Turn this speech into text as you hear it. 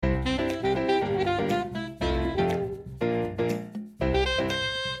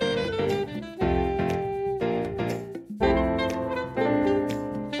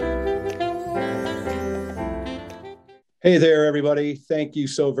Hey there, everybody. Thank you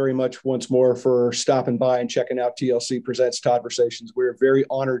so very much once more for stopping by and checking out TLC Presents Toddversations. We're very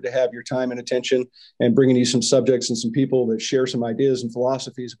honored to have your time and attention and bringing you some subjects and some people that share some ideas and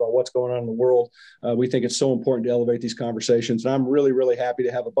philosophies about what's going on in the world. We think it's so important to elevate these conversations. And I'm really, really happy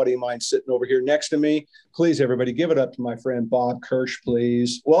to have a buddy of mine sitting over here next to me. Please, everybody, give it up to my friend Bob Kirsch,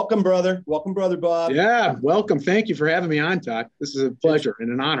 please. Welcome, brother. Welcome, brother Bob. Yeah, welcome. Thank you for having me on, Todd. This is a pleasure and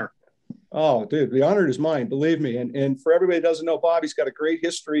an honor. Oh, dude, the honor is mine, believe me. And for everybody that doesn't know, Bobby's got a great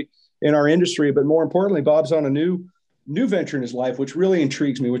history in our industry, but more importantly, Bob's on a new venture in his life, which really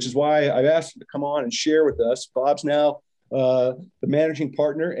intrigues me, which is why I've asked him to come on and share with us. Bob's now the managing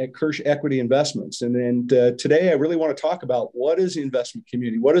partner at Kirsch Equity Investments. And today I really want to talk about what is the investment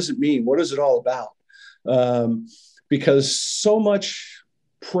community? What does it mean? What is it all about? Because so much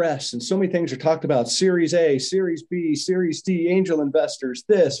press and so many things are talked about: Series A, Series B, Series D, angel investors,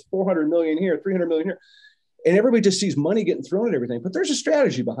 this 400 million here, 300 million here. And everybody just sees money getting thrown at everything, but there's a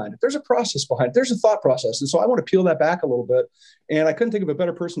strategy behind it. There's a process behind it. There's a thought process. And so I want to peel that back a little bit. And I couldn't think of a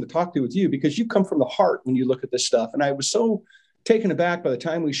better person to talk to with you, because you come from the heart when you look at this stuff. And I was so taken aback by the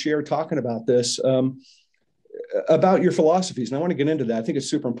time we shared talking about this, about your philosophies. And I want to get into that. I think it's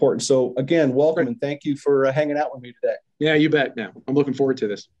super important. So again, welcome and thank you for hanging out with me today. Yeah, you bet. Now I'm looking forward to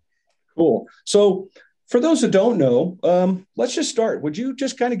this. Cool. So for those that don't know, let's just start. Would you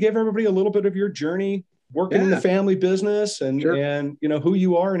just kind of give everybody a little bit of your journey working in the family business and, Sure. and, who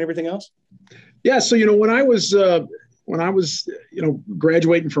you are and everything else? Yeah. So, when I was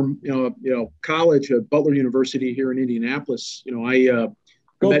graduating from, college at Butler University here in Indianapolis, I Go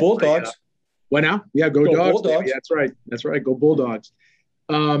Bulldogs. What now? Yeah. Go Dogs. Bulldogs. That's right. That's right. Go Bulldogs.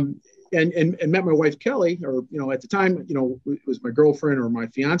 And met my wife, Kelly, or, at the time, it was my girlfriend or my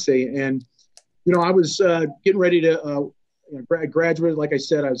fiance. And, I was getting ready to graduate. Like I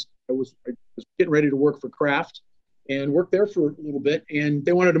said, I was getting ready to work for Kraft and worked there for a little bit. And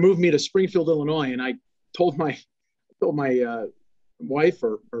they wanted to move me to Springfield, Illinois. And I told my wife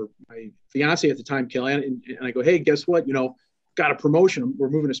or my fiance at the time, Kelly, and I go, hey, guess what? Got a promotion. We're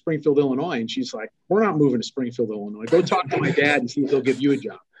moving to Springfield, Illinois. And she's like, we're not moving to Springfield, Illinois. Go talk to my dad and see if he'll give you a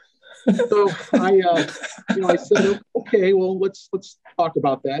job. So I said, okay, well, let's talk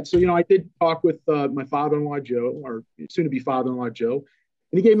about that. So, I did talk with my father-in-law, Joe, or soon to be father-in-law, Joe,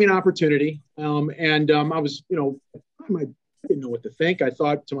 and he gave me an opportunity. I was, I didn't know what to think. I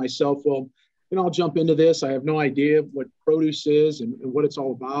thought to myself, well, I'll jump into this. I have no idea what produce is and what it's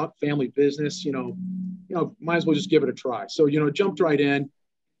all about, family business, might as well just give it a try. So, jumped right in.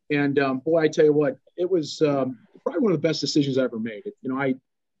 And boy, I tell you what, it was probably one of the best decisions I ever made.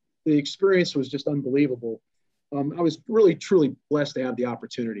 The experience was just unbelievable. I was really, truly blessed to have the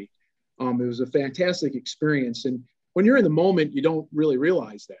opportunity. It was a fantastic experience. And when you're in the moment, you don't really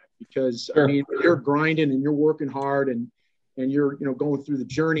realize that, because Sure. You're grinding and you're working hard and you're, going through the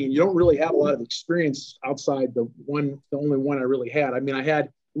journey, and you don't really have a lot of experience outside the only one I really had. I had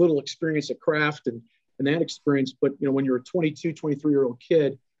a little experience at Kraft and that experience, but when you're a 22, 23-year-old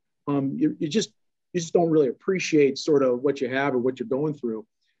kid, you just don't really appreciate sort of what you have or what you're going through.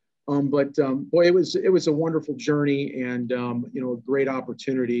 But boy, it was a wonderful journey and, a great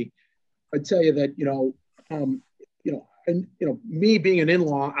opportunity. I tell you that, me being an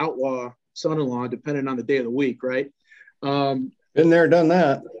in-law, outlaw, son-in-law, depending on the day of the week, right? Been there, done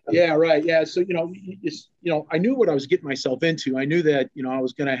that. Yeah, right. Yeah. So, I knew what I was getting myself into. I knew that, I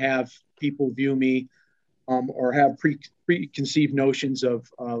was going to have people view me or have preconceived notions of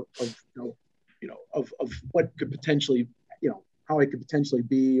what could potentially, how I could potentially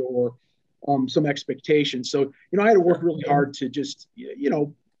be, or some expectations. So, I had to work really hard to just,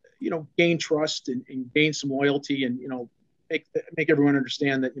 gain trust and gain some loyalty and, make everyone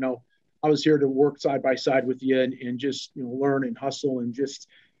understand that, I was here to work side by side with you and just, learn and hustle and just,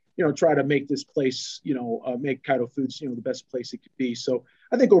 try to make this place, make Kaido Foods, the best place it could be. So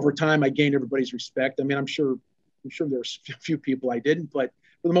I think over time I gained everybody's respect. I'm sure there's a few people I didn't, but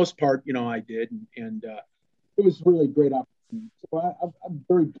for the most part, I did. And it was really a great opportunity. So I'm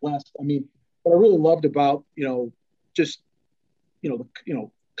very blessed. What I really loved about, just,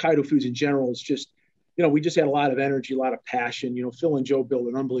 Kaido Foods in general is just, we just had a lot of energy, a lot of passion. Phil and Joe built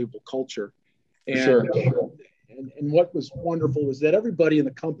an unbelievable culture. And, Sure. And what was wonderful was that everybody in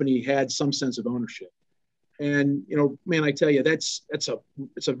the company had some sense of ownership. And, man, I tell you, it's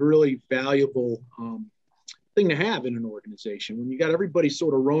a really valuable thing to have in an organization when you got everybody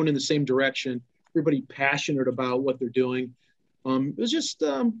sort of rowing in the same direction, everybody passionate about what they're doing. It was just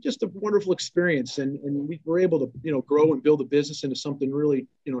a wonderful experience, and we were able to grow and build a business into something really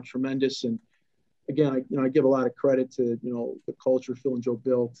tremendous. And again, I give a lot of credit to the culture Phil and Joe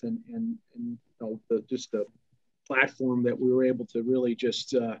built, and platform that we were able to really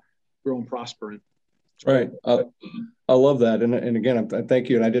just grow and prosper in. Right. I love that. And again, I thank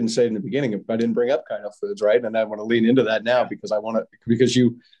you. And I didn't say it in the beginning, I didn't bring up Kind Health Foods, right? And I want to lean into that now because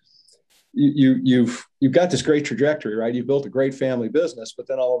you've got this great trajectory, right? You've built a great family business, but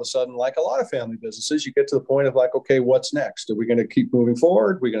then all of a sudden, like a lot of family businesses, you get to the point of like, okay, what's next? Are we going to keep moving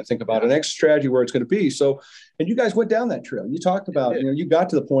forward? We're going to think about an exit strategy, where it's going to be. So, and you guys went down that trail. You talked about, you got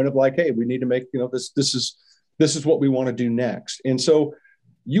to the point of like, hey, we need to make, this is what we want to do next. And so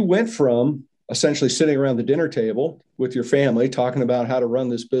you went from essentially sitting around the dinner table with your family, talking about how to run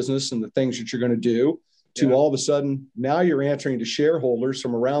this business and the things that you're going to do, to all of a sudden, now you're answering to shareholders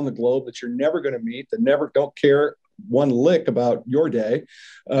from around the globe that you're never going to meet, that don't care one lick about your day.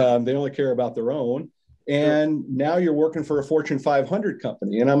 They only care about their own. And now you're working for a Fortune 500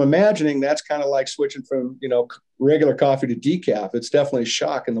 company. And I'm imagining that's kind of like switching from, regular coffee to decaf. It's definitely a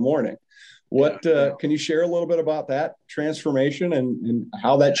shock in the morning. Can you share a little bit about that transformation and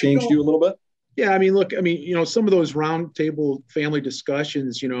how that changed you a little bit? Yeah. Some of those roundtable family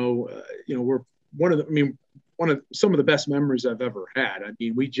discussions, were some of the best memories I've ever had.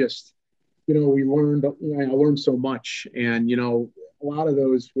 We just, we learned, I learned so much. And, a lot of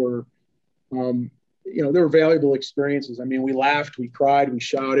those were, they were valuable experiences. We laughed, we cried, we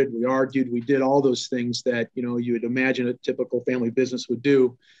shouted, we argued, we did all those things that, you would imagine a typical family business would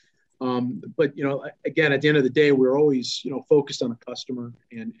do. But, again, at the end of the day, we're always, focused on the customer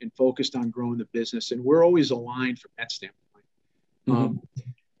and focused on growing the business. And we're always aligned from that standpoint. Mm-hmm.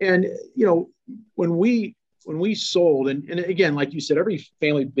 And, when we sold, and again, like you said, every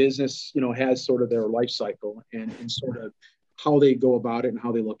family business, has sort of their life cycle and sort of how they go about it and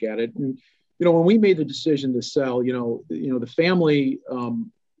how they look at it. And, when we made the decision to sell, the family,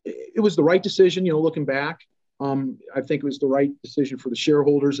 it was the right decision, looking back. I think it was the right decision for the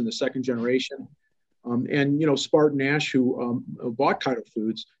shareholders in the second generation. And, SpartanNash, who bought Kind Health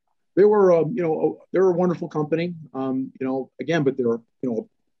Foods, they were a wonderful company, again, but they're,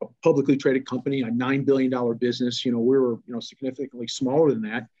 a publicly traded company, a $9 billion business. We were, significantly smaller than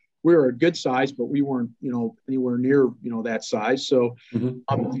that. We were a good size, but we weren't, anywhere near, that size. So,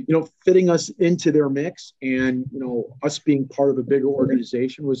 fitting us into their mix and, us being part of a bigger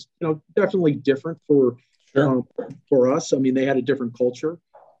organization was, definitely different for us. They had a different culture.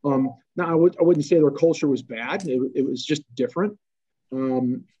 Now I wouldn't say their culture was bad. It was just different.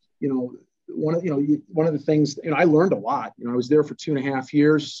 One of the things, I learned a lot. I was there for 2.5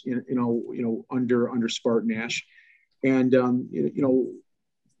 years, under SpartanNash, and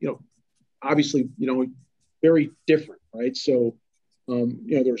obviously, very different, right? So,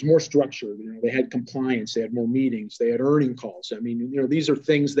 there was more structure. They had compliance, they had more meetings, they had earning calls. These are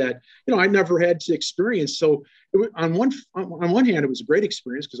things that I never had to experience. So, on one hand, it was a great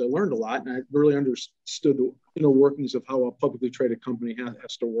experience because I learned a lot and I really understood the workings of how a publicly traded company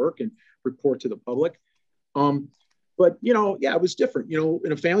has to work and report to the public. But it was different.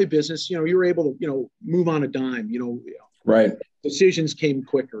 In a family business, you were able to move on a dime. Right. Decisions came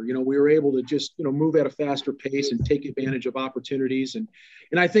quicker. We were able to just, move at a faster pace and take advantage of opportunities. And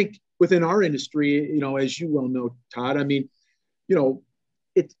I think within our industry, as you well know, Todd,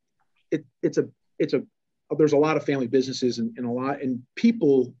 there's a lot of family businesses and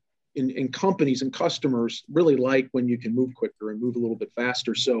people in companies and customers really like when you can move quicker and move a little bit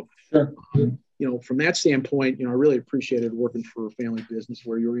faster. So, sure. From that standpoint, I really appreciated working for a family business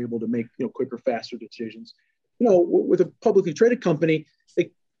where you're able to make, quicker, faster decisions. With a publicly traded company,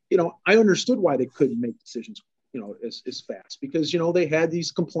 I understood why they couldn't make decisions, as fast because, they had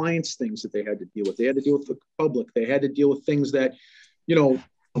these compliance things that they had to deal with. They had to deal with the public. They had to deal with things that, a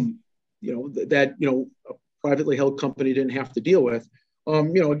privately held company didn't have to deal with.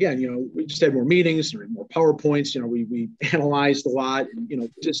 Again, we just had more meetings, more PowerPoints, we analyzed a lot and,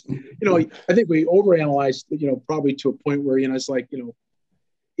 I think we overanalyzed, probably to a point where, it's like,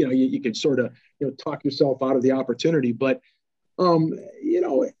 you can sort of, talk yourself out of the opportunity, but,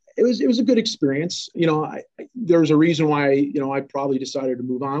 it was a good experience. There's a reason why, I probably decided to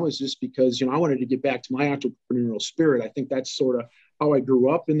move on was just because, I wanted to get back to my entrepreneurial spirit. I think that's sort of how I grew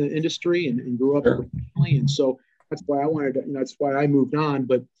up in the industry and grew up professionally. And so that's why I wanted to, that's why I moved on.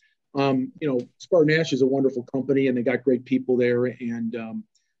 But, SpartanNash is a wonderful company and they got great people there and,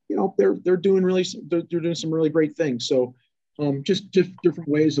 they're doing some really great things. So, just different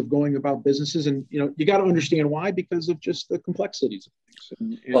ways of going about businesses. And, you got to understand why, because of just the complexities of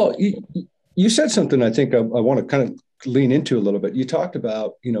things. Well, you said something I think I want to kind of lean into a little bit. You talked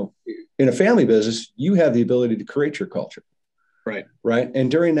about, in a family business, you have the ability to create your culture. Right. Right. And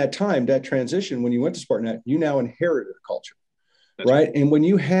during that time, that transition, when you went to SpartanNash, you now inherited a culture. That's right. And when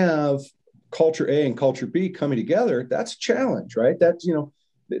you have culture A and culture B coming together, that's a challenge, right? That's,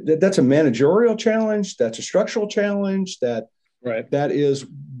 that's a managerial challenge. That's a structural challenge. That is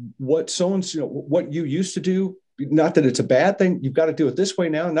what someone's, what you used to do. Not that it's a bad thing. You've got to do it this way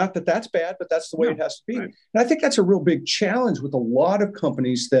now. Not that that's bad, but that's the way it has to be. Right. And I think that's a real big challenge with a lot of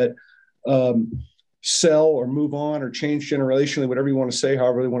companies that sell or move on or change generationally, whatever you want to say,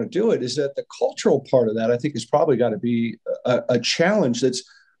 however they want to do it, is that the cultural part of that, I think, has probably got to be a challenge.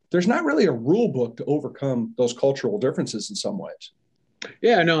 There's not really a rule book to overcome those cultural differences in some ways.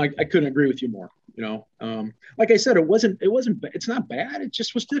 Yeah, no, I couldn't agree with you more. Like I said, it's not bad. It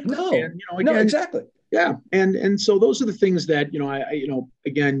just was different. No, and, again, no, exactly. Yeah. And so those are the things that, I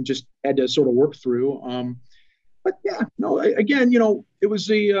again, just had to sort of work through. But yeah, no, again, it was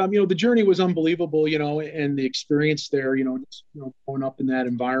the journey was unbelievable, and the experience there, just, growing up in that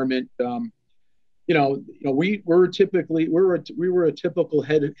environment, we were a typical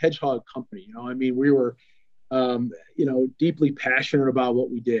hedgehog company. We were, deeply passionate about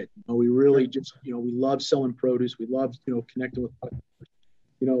what we did. We really just, we loved selling produce. We loved, connecting with customers.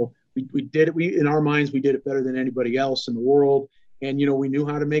 We did it. In our minds, we did it better than anybody else in the world. And, we knew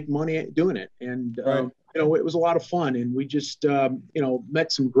how to make money doing it. And, right. It was a lot of fun. And we just,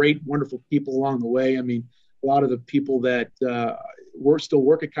 met some great, wonderful people along the way. I mean, a lot of the people that still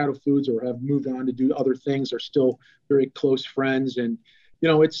work at Cottle Foods or have moved on to do other things are still very close friends. And,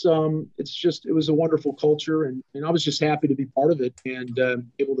 it was a wonderful culture. And I was just happy to be part of it and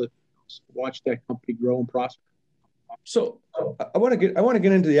able to watch that company grow and prosper. So I want to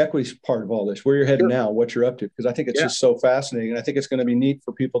get into the equities part of all this, where you're heading now, what you're up to, because I think it's just so fascinating. And I think it's going to be neat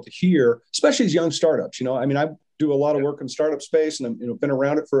for people to hear, especially as young startups. I do a lot of work in startup space, and I've been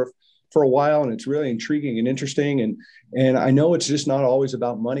around it for a while, and it's really intriguing and interesting. And I know it's just not always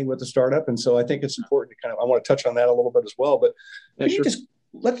about money with the startup. And so I think it's important to I want to touch on that a little bit as well. But let's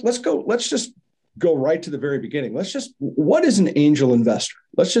just go right to the very beginning. What is an angel investor?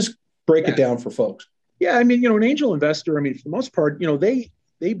 Let's just break it down for folks. Yeah, an angel investor, for the most part,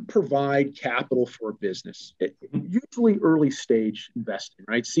 they provide capital for a business, usually early stage investing,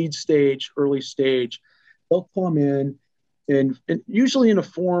 right? Seed stage, early stage. They'll come in and usually in a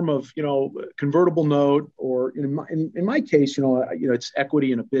form of, convertible note, or in my case, it's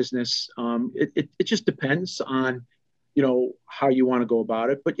equity in a business. It just depends on, how you want to go about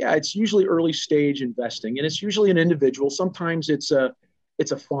it. But yeah, it's usually early stage investing, and it's usually an individual. Sometimes it's a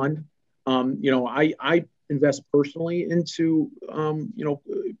fund. I invest personally into,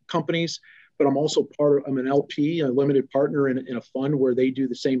 companies, but I'm also I'm an LP, a limited partner in a fund where they do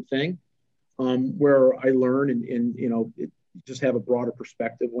the same thing, where I learn and just have a broader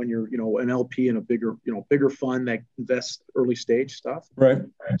perspective when you're, an LP in a bigger fund that invests early stage stuff. Right.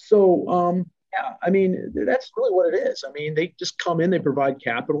 So, that's really what it is. They just come in, they provide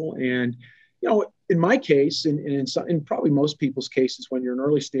capital, and, in my case, and in probably most people's cases, when you're in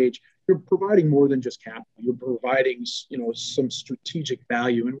early stage, you're providing more than just capital. You're providing, some strategic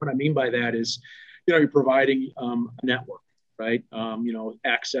value. And what I mean by that is, you're providing a network, right?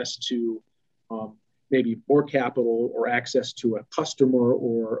 Access to maybe more capital, or access to a customer,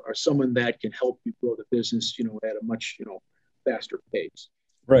 or someone that can help you grow the business, at a much, faster pace.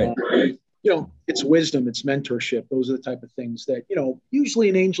 Right. It's wisdom, it's mentorship. Those are the type of things that, usually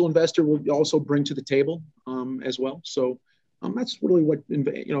an angel investor will also bring to the table as well. So that's really what,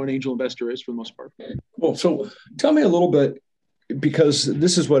 an angel investor is for the most part. Well, so tell me a little bit, because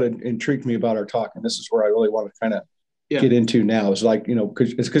this is what intrigued me about our talk. And this is where I really want to kind of get into now, is like,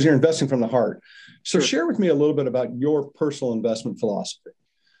 because you're investing from the heart. So share with me a little bit about your personal investment philosophy.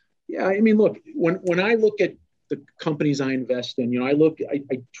 Yeah. Look, when I look at the companies I invest in, I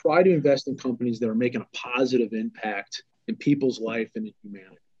try to invest in companies that are making a positive impact in people's life and in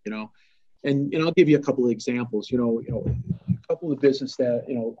humanity, and I'll give you a couple of examples, a couple of the business that,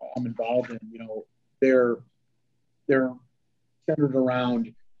 I'm involved in, they're centered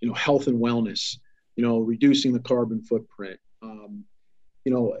around, health and wellness, reducing the carbon footprint,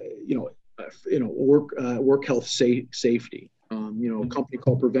 work health safety. A company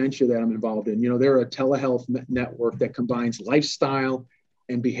called Preventia that I'm involved in. They're a telehealth network that combines lifestyle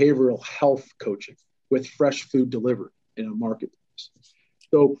and behavioral health coaching with fresh food delivered in a marketplace.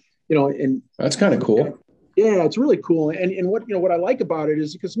 So, and that's kind of cool. Yeah, it's really cool. And what I like about it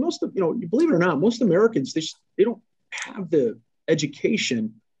is because most of, you believe it or not, most Americans, they don't have the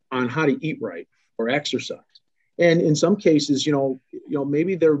education on how to eat right or exercise. And in some cases,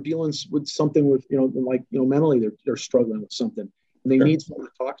 maybe they're dealing with something with, mentally they're struggling with something, and they need someone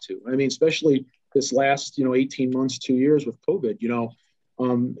to talk to. Especially this last, 18 months, 2 years with COVID,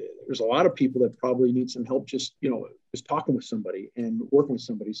 there's a lot of people that probably need some help just talking with somebody and working with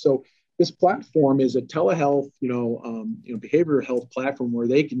somebody. So, this platform is a telehealth, behavioral health platform where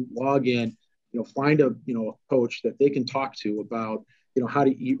they can log in, find a coach that they can talk to about, how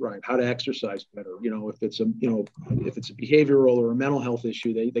to eat right, how to exercise better. If it's a behavioral or a mental health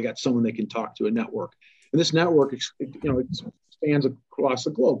issue, they got someone they can talk to, a network. And this network, it spans across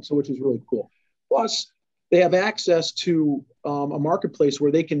the globe, so which is really cool. Plus, they have access to a marketplace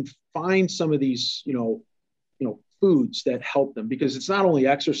where they can find some of these, foods that help them, because it's not only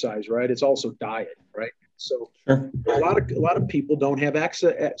exercise, right? It's also diet, right? So sure. a lot of people don't have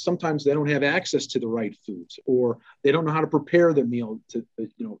access. Sometimes they don't have access to the right foods, or they don't know how to prepare their meal to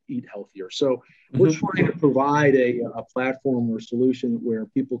eat healthier. So we're trying to provide a platform or solution where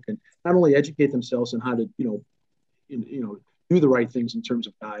people can not only educate themselves on how to do the right things in terms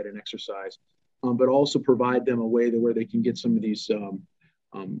of diet and exercise, but also provide them a way where they can get some of these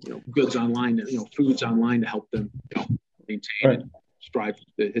goods online, foods online to help them maintain and strive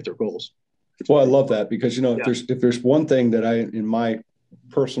to hit their goals. Well, I love that, because, if there's one thing that in my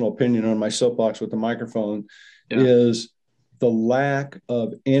personal opinion, on my soapbox with the microphone, is the lack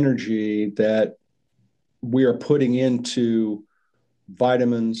of energy that we are putting into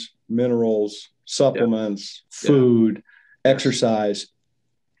vitamins, minerals, supplements, food, exercise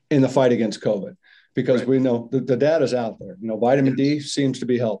in the fight against COVID. Because we know the data's out there. Vitamin D seems to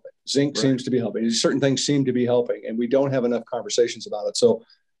be helping. Zinc seems to be helping. Certain things seem to be helping, and we don't have enough conversations about it. So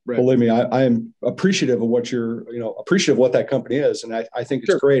believe me, I am appreciative of what appreciative of what that company is. And I think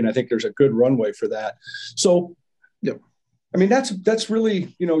it's great. And I think there's a good runway for that. So, I mean, that's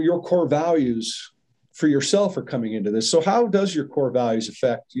really, your core values for yourself are coming into this. So how does your core values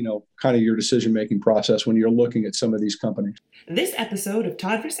affect, kind of your decision-making process when you're looking at some of these companies? This episode of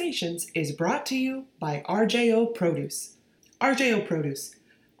Toddversations is brought to you by RJO Produce. RJO Produce,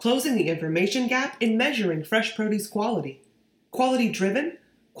 closing the information gap in measuring fresh produce quality. Quality driven,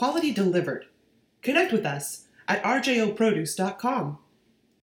 quality delivered. Connect with us at rjoproduce.com.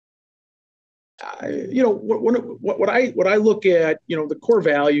 What I look at, the core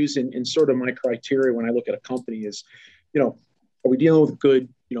values and sort of my criteria when I look at a company is, are we dealing with good,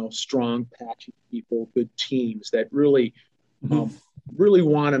 strong, passionate people, good teams that really, really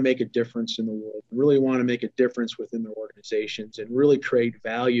want to make a difference in the world, really want to make a difference within their organizations, and really create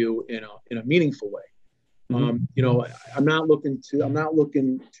value in a meaningful way. I'm not looking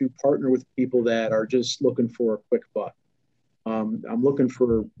to partner with people that are just looking for a quick buck. I'm looking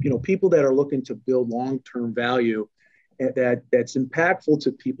for, people that are looking to build long-term value that's impactful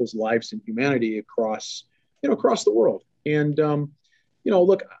to people's lives and humanity across the world. And,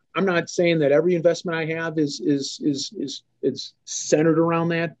 look, I'm not saying that every investment I have is centered around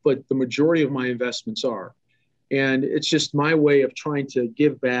that, but the majority of my investments are. And it's just my way of trying to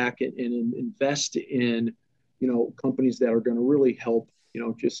give back and invest in, companies that are going to really help,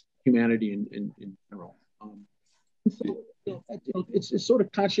 just humanity in general. It's sort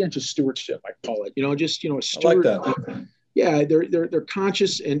of conscientious stewardship, I call it. A steward. I like that. They're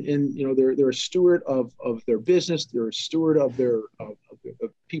conscious and they're a steward of their business. They're a steward of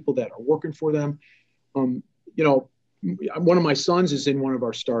of people that are working for them. One of my sons is in one of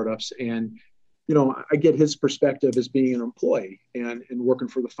our startups, and I get his perspective as being an employee and working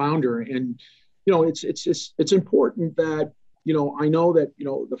for the founder. And it's important that I know that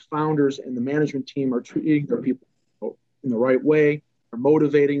the founders and the management team are treating their people in the right way. They're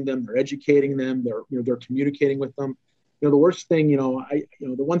motivating them, they're educating them, they're communicating with them. The worst thing,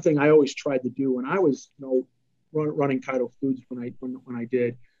 the one thing I always tried to do when I was running Kaido Foods when I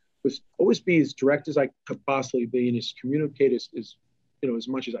did was always be as direct as I could possibly be and just communicate as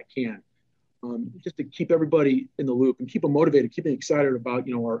much as I can. Just to keep everybody in the loop and keep them motivated, keep them excited about,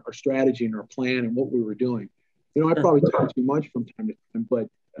 our strategy and our plan and what we were doing. I probably talk too much from time to time, but,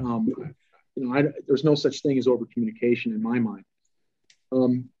 there's no such thing as over communication in my mind.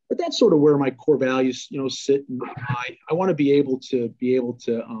 But that's sort of where my core values, sit. And I want to be able to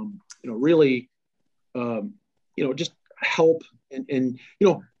really, just help. And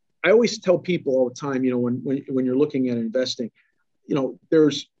I always tell people all the time, when you're looking at investing,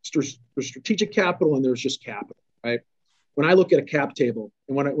 there's strategic capital and there's just capital, right? When I look at a cap table,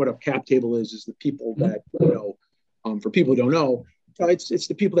 and what a cap table is the people that, for people who don't know, it's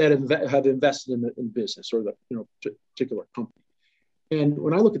the people that have invested in the business or the particular company. And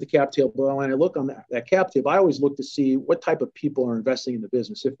when I look at the cap table, and I look on that cap table, I always look to see what type of people are investing in the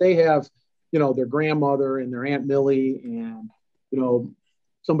business. If they have, their grandmother and their Aunt Millie and,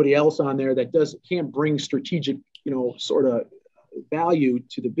 somebody else on there that can't bring strategic, sort of value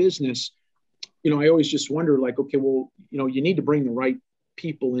to the business, I always just wonder, like, okay, well, you need to bring the right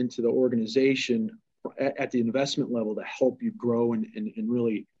people into the organization at the investment level to help you grow and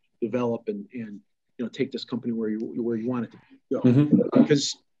really, develop and take this company where you want it to go. Mm-hmm.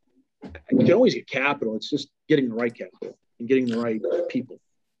 Because you can always get capital. It's just getting the right capital and getting the right people.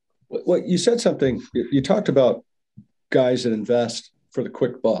 Well, you said something. You talked about guys that invest for the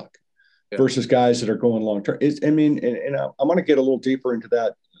quick buck versus guys that are going long term. I mean, and I want to get a little deeper into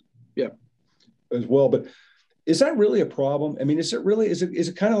that, as well. But is that really a problem? I mean, is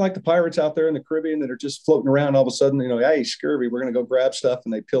it kind of like the pirates out there in the Caribbean that are just floating around all of a sudden? Hey, scurvy, we're going to go grab stuff,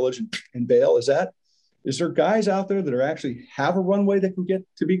 and they pillage and bail. Is there guys out there that are actually have a runway that can get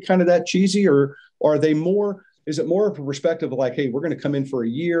to be kind of that cheesy, or are they more? Is it more of a perspective of like, hey, we're going to come in for a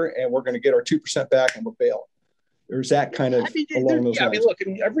year and we're going to get our 2% back and we're bailing? Or is that kind of along those lines? I mean, look,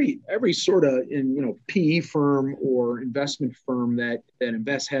 every sort of PE firm or investment firm that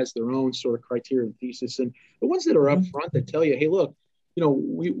invests has their own sort of criteria and thesis, and the ones that are up front that tell you, hey, look,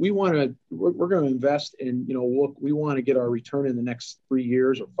 we're going to invest and look, we want to get our return in the next 3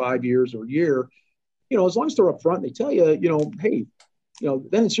 years or 5 years or a year. As long as they're up front, and they tell you, hey,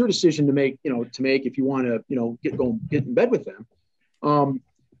 then it's your decision to make if you want to, get in bed with them.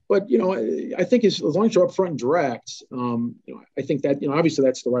 But I think as long as you're up front and direct, I think that obviously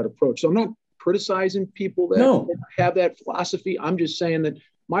that's the right approach. So I'm not criticizing people that have that philosophy. I'm just saying that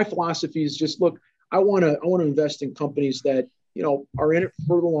my philosophy is just, look, I want to invest in companies that are in it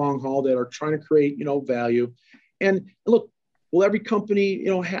for the long haul, that are trying to create value. And look, will every company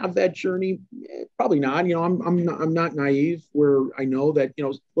have that journey? Probably not. I'm not naive where I know that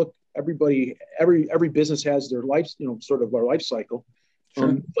look, every business has their life, sort of their life cycle.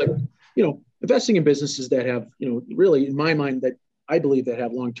 Sure. But investing in businesses that have really, in my mind, that I believe that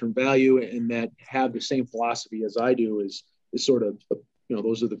have long-term value and that have the same philosophy as I do is sort of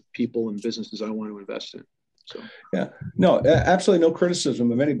those are the people and businesses I want to invest in. So yeah, no, absolutely no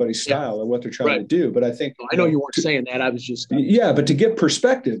criticism of anybody's style or what they're trying to do, but I think I know you weren't saying that. I was just but to get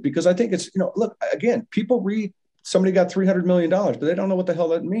perspective, because I think it's look, again, people read somebody got $300 million, but they don't know what the hell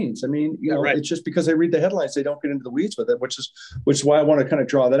that means. I mean, it's just because they read the headlines, they don't get into the weeds with it, which is why I want to kind of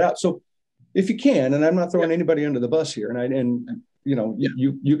draw that out. So if you can, and I'm not throwing anybody under the bus here, and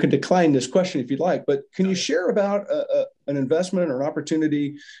you can decline this question if you'd like, but can you share about an investment or an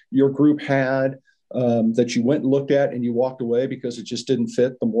opportunity your group had that you went and looked at and you walked away because it just didn't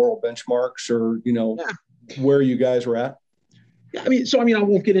fit the moral benchmarks or, where you guys were at? Yeah, I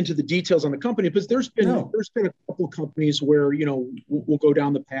won't get into the details on the company, but there's been a couple of companies where, we'll go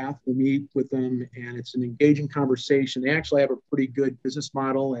down the path, we'll meet with them, and it's an engaging conversation. They actually have a pretty good business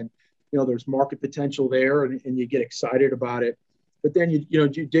model, and, there's market potential there, and you get excited about it. But then you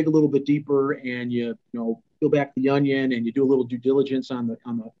dig a little bit deeper, and you peel back the onion, and you do a little due diligence on the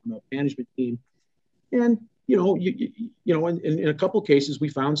management team, and in a couple of cases, we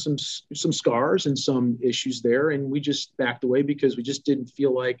found some scars and some issues there, and we just backed away because we just didn't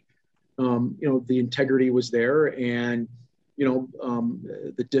feel like, the integrity was there, and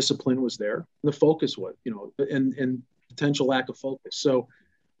the discipline was there, and the focus was, and potential lack of focus. So,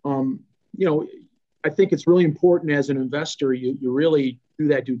 I think it's really important as an investor, you really do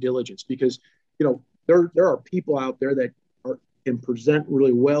that due diligence because, there are people out there that can present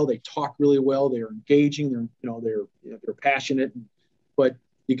really well. They talk really well. They're engaging. They're passionate, but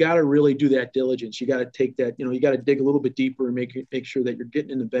you got to really do that diligence. You got to take that, you got to dig a little bit deeper and make sure that you're getting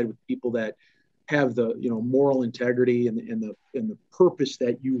into bed with people that have the, moral integrity and the purpose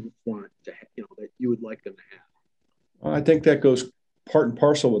that you want to have, that you would like them to have. I think that goes part and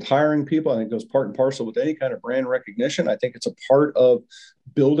parcel with hiring people. I think it goes part and parcel with any kind of brand recognition. I think it's a part of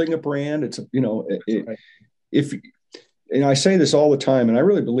building a brand. It's I say this all the time, and I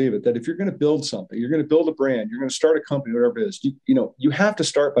really believe it, that if you're going to build something, you're going to build a brand, you're going to start a company, whatever it is, you have to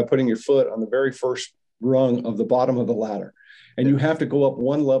start by putting your foot on the very first rung of the bottom of the ladder. And you have to go up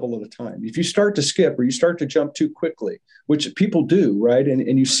one level at a time. If you start to skip or you start to jump too quickly, which people do, right?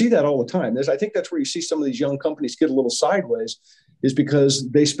 And you see that all the time. I think that's where you see some of these young companies get a little sideways, is because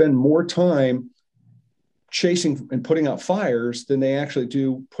they spend more time chasing and putting out fires than they actually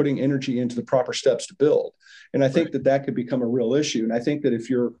do putting energy into the proper steps to build. And I think that could become a real issue. And I think that if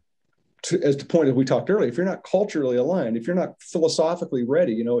you're, as the point that we talked earlier, if you're not culturally aligned, if you're not philosophically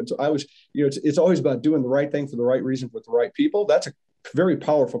ready, it's always about doing the right thing for the right reason with the right people. That's a very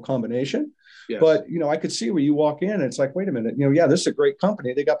powerful combination. Yes. But, I could see where you walk in and it's like, wait a minute, this is a great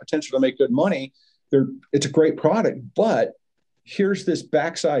company. They got potential to make good money. It's a great product, but here's this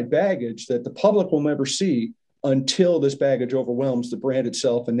backside baggage that the public will never see until this baggage overwhelms the brand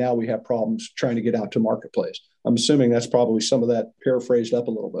itself. And now we have problems trying to get out to marketplace. I'm assuming that's probably some of that paraphrased up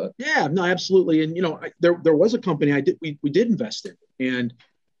a little bit. Yeah, no, absolutely. And, there was a company we did invest in,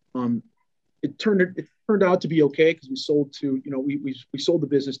 and it turned out to be okay because we sold to, we sold the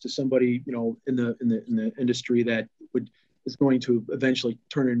business to somebody, in the industry that is going to eventually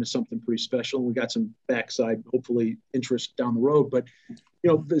turn it into something pretty special. And we got some backside, hopefully, interest down the road. But,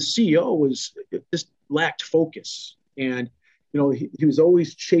 the CEO just lacked focus. And, he was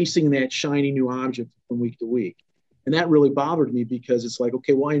always chasing that shiny new object from week to week. And that really bothered me because it's like,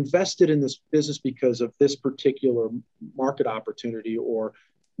 okay, well, I invested in this business because of this particular market opportunity or,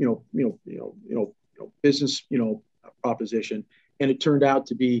 business, proposition. And it turned out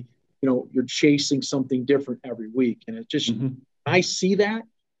to be, you're chasing something different every week. And it just, I see that,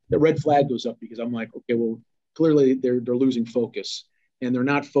 the red flag goes up because I'm like, okay, well, clearly they're losing focus and they're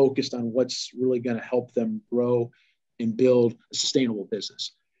not focused on what's really going to help them grow and build a sustainable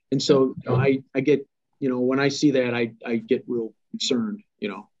business. And so I get, when I see that, I get real concerned,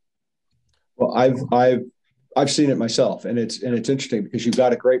 Well, I've seen it myself, and it's interesting because you've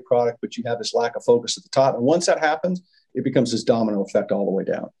got a great product, but you have this lack of focus at the top. And once that happens, it becomes this domino effect all the way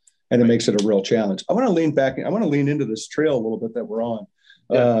down, and it makes it a real challenge. I want to lean back. I want to lean into this trail a little bit that we're on.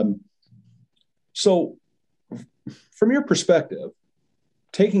 Yeah. So from your perspective,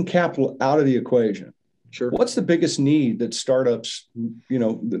 taking capital out of the equation, sure, what's the biggest need that startups,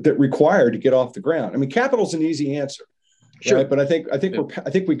 that require to get off the ground? I mean, capital is an easy answer. Sure. Right? But I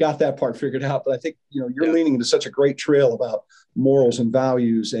think we got that part figured out. But I think you're leaning into such a great trail about morals and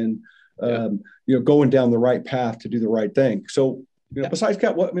values and going down the right path to do the right thing. So besides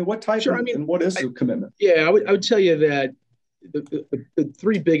capital, what type? Sure, and what is the commitment? Yeah, I would tell you that the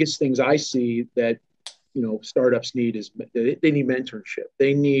three biggest things I see that startups need is they need mentorship.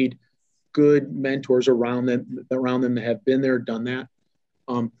 They need good mentors around them that have been there, done that.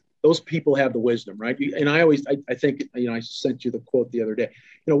 Those people have the wisdom, right? And I think, I sent you the quote the other day,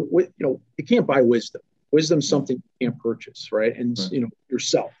 you can't buy wisdom. Wisdom's something you can't purchase, right? And,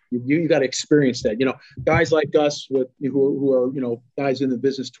 yourself, you got to experience that. Guys like us who are, guys in the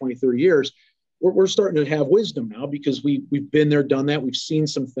business 20, 30 years, we're starting to have wisdom now because we've been there, done that. We've seen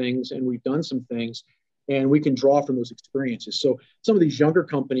some things and we've done some things and we can draw from those experiences. So some of these younger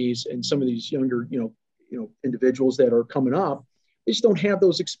companies and some of these younger, individuals that are coming up, they just don't have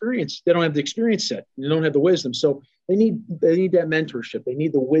those experience. They don't have the experience set. They don't have the wisdom. So they need that mentorship. They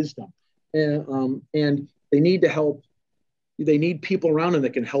need the wisdom, and they need to help. They need people around them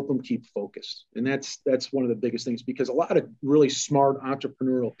that can help them keep focused. And that's one of the biggest things because a lot of really smart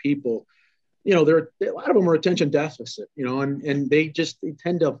entrepreneurial people, a lot of them are attention deficit, and they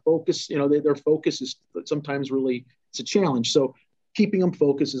tend to focus. Their focus is sometimes really it's a challenge. So keeping them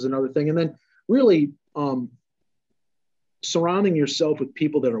focused is another thing, and then really. Surrounding yourself with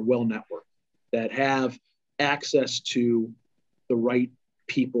people that are well networked, that have access to the right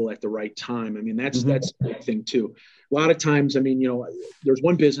people at the right time. I mean, that's a big thing too. A lot of times, there's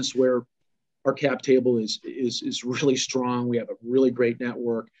one business where our cap table is really strong. We have a really great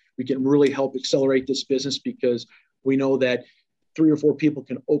network. We can really help accelerate this business because we know that 3 or 4 people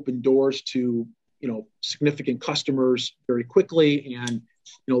can open doors to, significant customers very quickly. And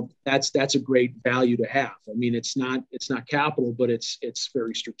that's a great value to have. I mean, it's not capital, but it's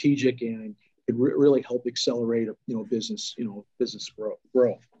very strategic and it really help accelerate business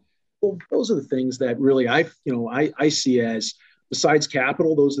growth. Well, those are the things that really I see as besides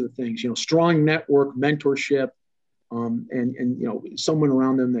capital. Those are the things strong network, mentorship, and someone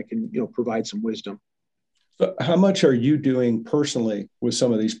around them that can provide some wisdom. So how much are you doing personally with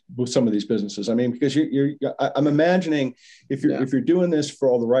some of these businesses? I mean, because I'm imagining if you're doing this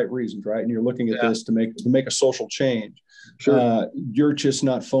for all the right reasons, right, and you're looking at this to make a social change, sure. You're just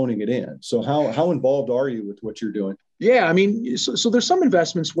not phoning it in. So how involved are you with what you're doing? Yeah, I mean, so there's some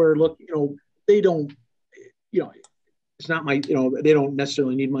investments where they don't, it's not my, they don't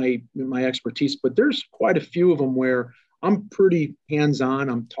necessarily need my expertise, but there's quite a few of them where I'm pretty hands-on.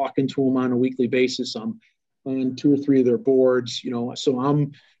 I'm talking to them on a weekly basis. I'm on 2 or 3 of their boards, so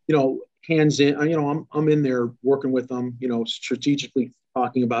I'm, hands in, I'm in there working with them, strategically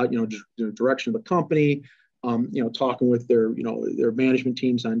talking about, the direction of the company, talking with their management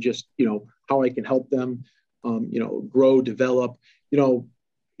teams on just, how I can help them, grow, develop,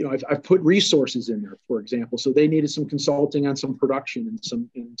 I've put resources in there, for example, so they needed some consulting on some production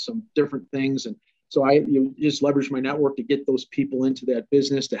and some different things. And so I just leverage my network to get those people into that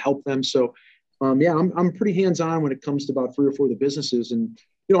business to help them. So I'm pretty hands-on when it comes to about 3 or 4 of the businesses. And,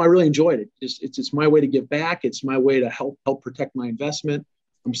 I really enjoyed it. It's my way to give back. It's my way to help protect my investment.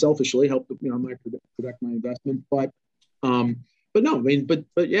 I'm selfishly help, protect my investment, but no, I mean, but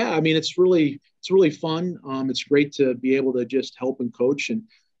yeah, I mean, it's really fun. It's great to be able to just help and coach and,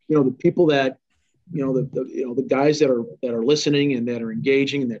 the people that the guys that are listening and that are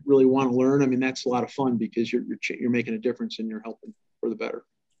engaging and that really want to learn. I mean, that's a lot of fun because you're making a difference and you're helping for the better.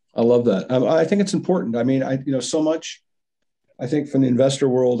 I love that. I think it's important. I mean, so much I think from the investor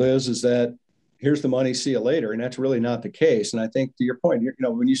world is that here's the money, see you later. And that's really not the case. And I think to your point,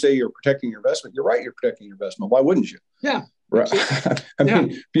 when you say you're protecting your investment, you're right. You're protecting your investment. Why wouldn't you? Yeah. Right. I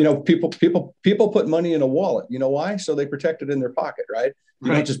mean, people put money in a wallet. You know why? So they protect it in their pocket, right?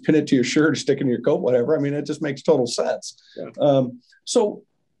 You don't just pin it to your shirt or stick it in your coat, whatever. I mean, it just makes total sense. Yeah. So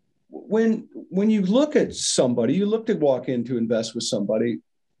when you look at somebody, you look to walk in to invest with somebody,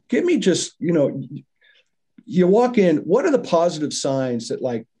 give me just, you walk in, what are the positive signs that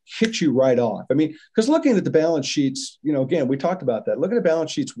like hit you right off? I mean, because looking at the balance sheets, again, we talked about that. Looking at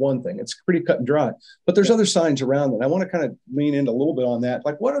balance sheets, one thing, it's pretty cut and dry, but there's other signs around it. I want to kind of lean into a little bit on that.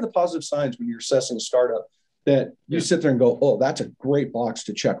 Like, what are the positive signs when you're assessing a startup that you sit there and go, oh, that's a great box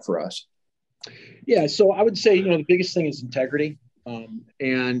to check for us? Yeah. So I would say, the biggest thing is integrity.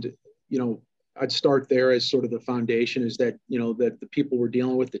 And I'd start there as sort of the foundation is that, that the people we're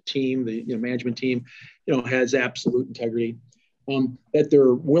dealing with, the team, the management team, has absolute integrity. That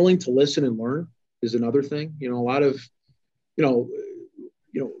they're willing to listen and learn is another thing. A lot of,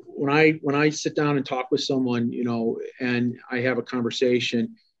 when I sit down and talk with someone, and I have a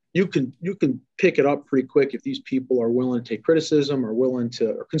conversation, you can pick it up pretty quick if these people are willing to take criticism or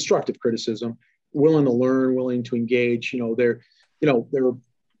constructive criticism, willing to learn, willing to engage. They're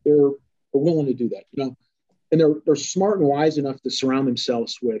willing to do that. And they're smart and wise enough to surround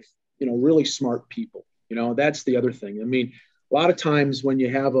themselves with really smart people. That's the other thing. I mean, a lot of times when you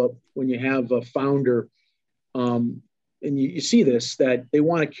have a founder, and you see this, that they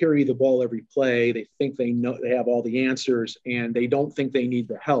want to carry the ball every play. They think they know they have all the answers, and they don't think they need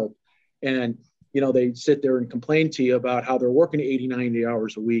the help. And they sit there and complain to you about how they're working 80, 90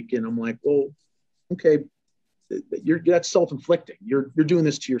 hours a week. And I'm like, well, okay, that's self-inflicting. You're doing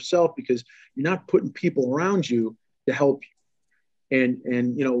this to yourself because you're not putting people around you to help you.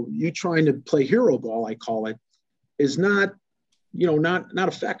 And you trying to play hero ball, I call it, is not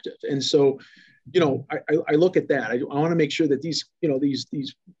effective. And so, I look at that. I want to make sure that these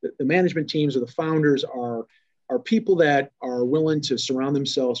the management teams or the founders are people that are willing to surround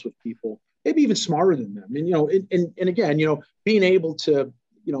themselves with people, maybe even smarter than them. And again, being able to,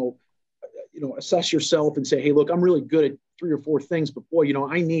 assess yourself and say, hey, look, I'm really good at 3 or 4 things, but boy,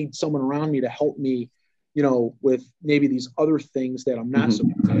 I need someone around me to help me, with maybe these other things that I'm not so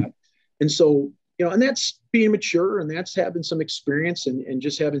good at. And so, and that's being mature, and that's having some experience and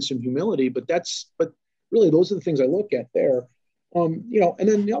just having some humility. But really, those are the things I look at there. And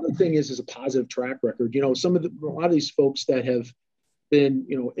then the other thing is a positive track record. A lot of these folks that have been,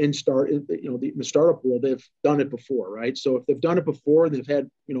 in the startup world, they've done it before, right? So if they've done it before, they've had,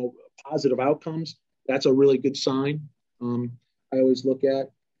 positive outcomes. That's a really good sign. I always look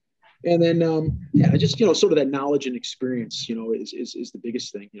at. And then, just, sort of that knowledge and experience, is the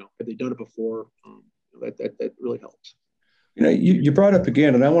biggest thing. Have they done it before? That really helps. You brought up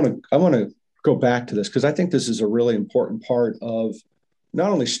again, and I want to go back to this because I think this is a really important part of not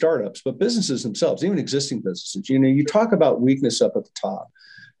only startups, but businesses themselves, even existing businesses. You talk about weakness up at the top,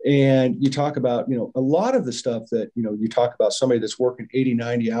 and you talk about, a lot of the stuff that, you talk about somebody that's working 80,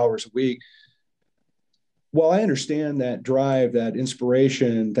 90 hours a week. Well, I understand that drive, that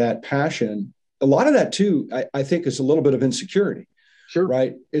inspiration, that passion. A lot of that too, I think, is a little bit of insecurity. Sure.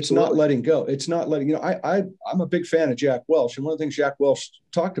 Right. It's not letting go. It's not letting, I'm a big fan of Jack Welch. And one of the things Jack Welch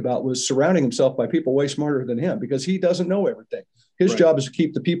talked about was surrounding himself by people way smarter than him because he doesn't know everything. His job is to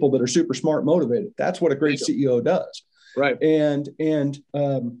keep the people that are super smart motivated. That's what a great CEO does. Right. And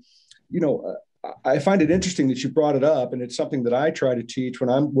I find it interesting that you brought it up, and it's something that I try to teach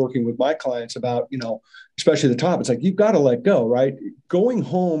when I'm working with my clients about, especially the top. It's like, you've got to let go, right? Going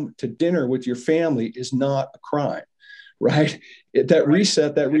home to dinner with your family is not a crime, right? That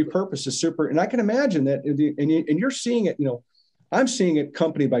reset, that repurpose is super. And I can imagine that, and you're seeing it, I'm seeing it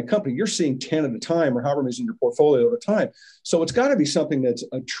company by company. You're seeing 10 at a time or however many is in your portfolio at a time. So it's got to be something that's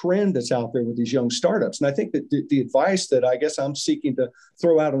a trend that's out there with these young startups. And I think that the advice that I guess I'm seeking to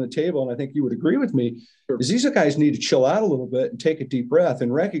throw out on the table, and I think you would agree with me, is these guys need to chill out a little bit and take a deep breath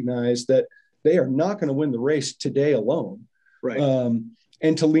and recognize that they are not going to win the race today alone. Right.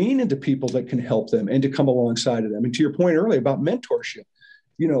 And to lean into people that can help them and to come alongside of them. And to your point earlier about mentorship,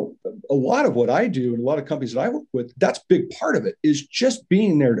 a lot of what I do and a lot of companies that I work with, that's a big part of it, is just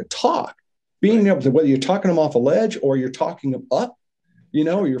being there to talk, being able to, whether you're talking them off a ledge or you're talking them up,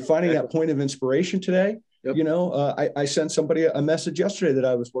 or you're finding that point of inspiration today. Yep. I sent somebody a message yesterday that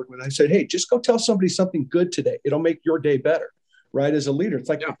I was working with. I said, hey, just go tell somebody something good today. It'll make your day better. right? As a leader, it's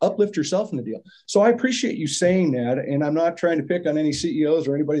like uplift yourself in the deal. So I appreciate you saying that. And I'm not trying to pick on any CEOs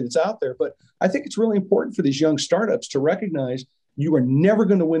or anybody that's out there, but I think it's really important for these young startups to recognize you are never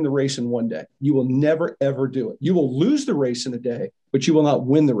going to win the race in one day. You will never, ever do it. You will lose the race in a day, but you will not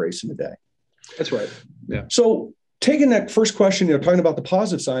win the race in a day. That's right. Yeah. So taking that first question, talking about the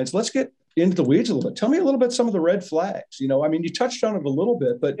positive signs, let's get into the weeds a little bit. Tell me a little bit some of the red flags. You touched on it a little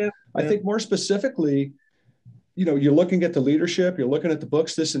bit, but I think more specifically, you're looking at the leadership, you're looking at the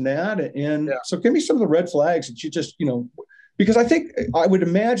books, this and that. And so give me some of the red flags that you just, because I would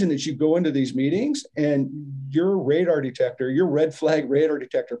imagine that you go into these meetings and your red flag radar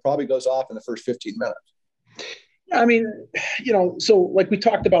detector probably goes off in the first 15 minutes. Yeah, I mean, so like we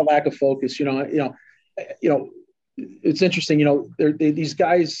talked about lack of focus, it's interesting, these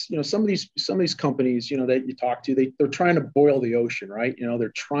guys, some of these companies, that you talk to, they're trying to boil the ocean, right? They're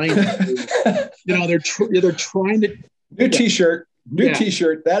trying to, they're trying to. New T-shirt.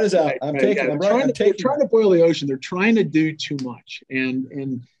 T-shirt. That is out. I'm taking. They're trying to boil the ocean. They're trying to do too much,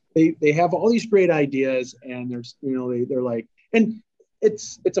 and they have all these great ideas, and there's they're like, and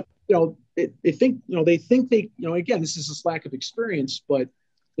it's a they think again, this is this lack of experience, but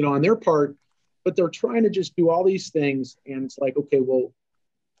on their part, but they're trying to just do all these things, and it's like, okay, well,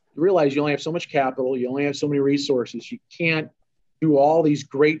 you realize you only have so much capital, you only have so many resources, you can't do all these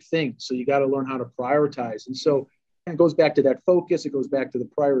great things, so you got to learn how to prioritize, and so. It goes back to that focus. It goes back to the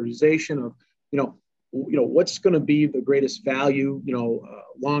prioritization of, what's going to be the greatest value,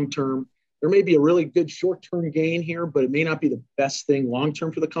 long term. There may be a really good short-term gain here, but it may not be the best thing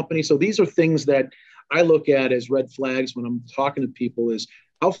long-term for the company. So these are things that I look at as red flags when I'm talking to people: is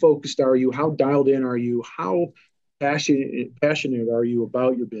how focused are you? How dialed in are you? How passionate are you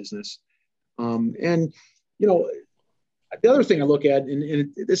about your business? And the other thing I look at, and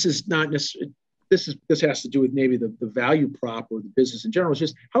this is not necessarily. This has to do with maybe the value prop or the business in general. It's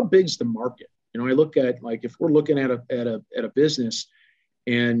just how big's the market. I look at, like, if we're looking at a business,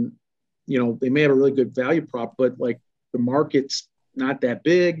 and they may have a really good value prop, but like the market's not that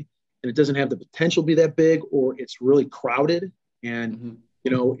big, and it doesn't have the potential to be that big, or it's really crowded, and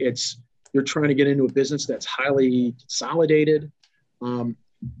you're trying to get into a business that's highly consolidated.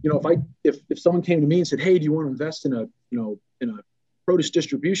 If someone came to me and said, "Hey, do you want to invest in a produce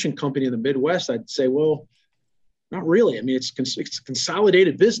distribution company in the Midwest?" I'd say, well, not really. I mean, it's a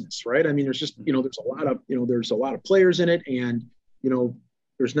consolidated business, right? I mean, there's just, there's a lot of players in it, and,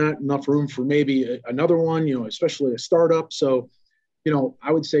 there's not enough room for maybe another one, especially a startup. So,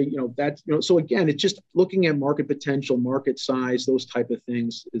 I would say, so again, it's just looking at market potential, market size, those type of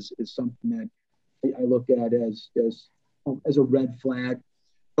things is something that I look at as a red flag.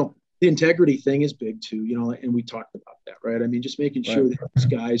 The integrity thing is big too, and we talked about that, right? I mean, just making sure that these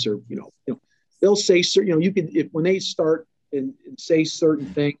guys are, they'll say certain, when they start and say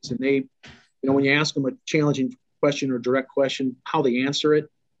certain things, and they, when you ask them a challenging question or direct question, how they answer it,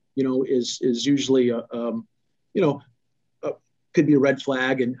 is usually could be a red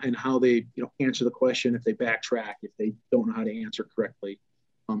flag, and how they, answer the question, if they backtrack, if they don't know how to answer correctly.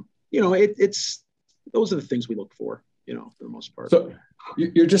 It's those are the things we look for, for the most part. So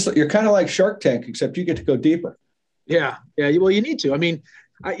you're kind of like Shark Tank, except you get to go deeper. Yeah. Well, you need to. I mean,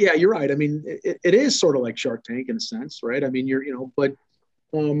 you're right. I mean, it is sort of like Shark Tank in a sense, right? I mean, but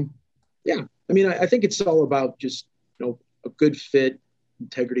I mean, I think it's all about just, a good fit,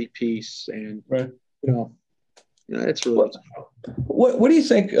 integrity piece, and right. It's really. What do you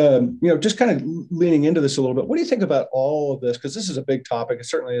think? Just kind of leaning into this a little bit. What do you think about all of this? Because this is a big topic. It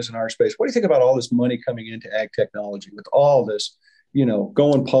certainly is in our space. What do you think about all this money coming into ag technology with all this?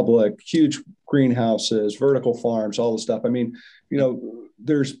 Going public, huge greenhouses, vertical farms, all this stuff. I mean,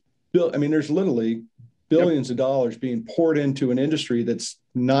 there's literally billions of dollars being poured into an industry that's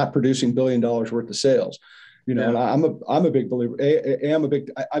not producing $1 billion worth of sales. And I'm a big believer.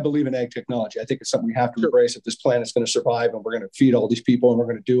 I believe in ag technology. I think it's something we have to embrace if this planet's going to survive, and we're going to feed all these people, and we're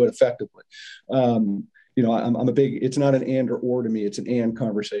going to do it effectively. I'm a big. It's not an and or to me. It's an and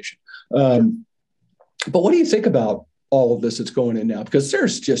conversation. But what do you think about all of this that's going in now? Because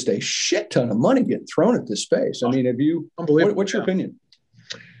there's just a shit ton of money getting thrown at this space. I mean, what's your opinion?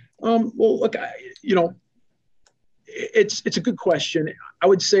 Well, look, it's a good question. I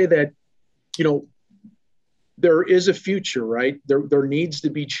would say that, there is a future, right? There needs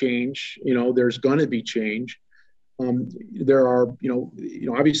to be change. There's going to be change. There are,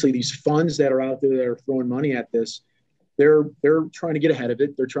 obviously these funds that are out there that are throwing money at this. They're trying to get ahead of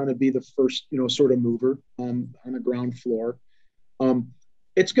it. They're trying to be the first, sort of mover on the ground floor.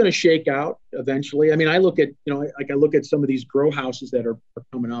 It's going to shake out eventually. I mean, I look at, I look at some of these grow houses that are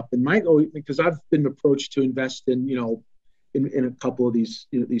coming up, and because I've been approached to invest in, in a couple of these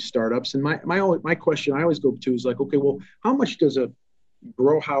these startups. And my question I always go to is like, okay, well, how much does a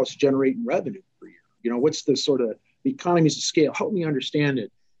grow house generate in revenue per year? What's the sort of the economies of scale? Help me understand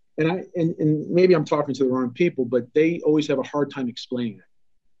it. And maybe I'm talking to the wrong people, but they always have a hard time explaining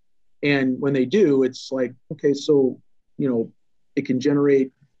it. And when they do, it's like, okay, so it can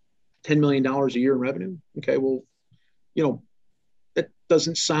generate $10 million a year in revenue. Okay, well, that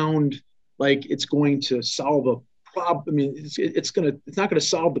doesn't sound like it's going to solve a problem. I mean, it's not going to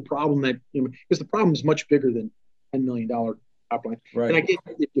solve the problem that, because the problem is much bigger than $10 million top line. Right. And I guess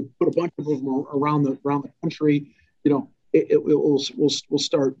if you put a bunch of them around the country, we'll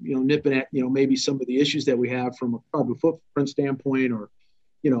start, nipping at, maybe some of the issues that we have from a carbon footprint standpoint, or,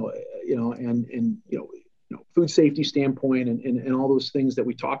 and food safety standpoint, and all those things that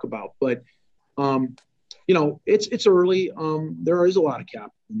we talk about. But, it's early. There is a lot of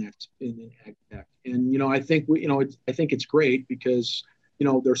capital in ag tech, and I think I think it's great because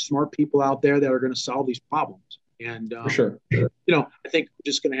there's smart people out there that are going to solve these problems. And for sure, I think we're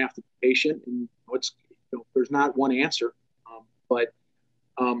just going to have to be patient, and there's not one answer, but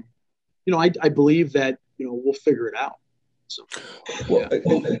I believe that we'll figure it out. So, well,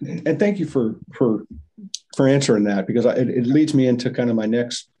 and thank you for answering that, because it leads me into kind of my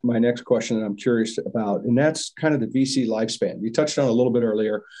next question that I'm curious about, and that's kind of the VC lifespan. You touched on it a little bit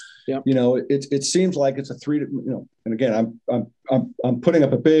earlier. Yeah. It seems like it's a and again, I'm putting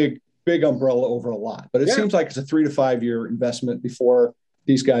up a big umbrella over a lot, but it seems like it's a 3 to 5 year investment before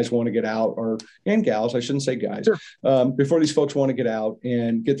these guys want to get out, and gals, I shouldn't say guys, sure. Before these folks want to get out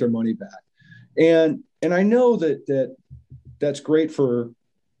and get their money back. And I know that's great for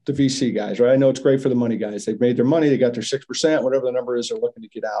the VC guys, right? I know it's great for the money guys. They've made their money. They got their 6%, whatever the number is, they're looking to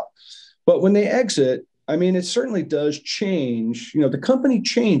get out. But when they exit, I mean, it certainly does change. The company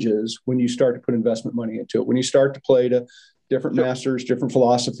changes when you start to put investment money into it, when you start to play to different masters, different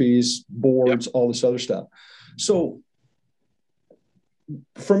philosophies, boards, all this other stuff. So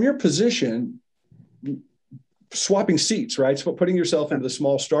from your position, swapping seats, right? So putting yourself into the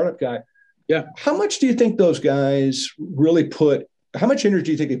small startup guy. Yeah. How much do you think those guys really how much energy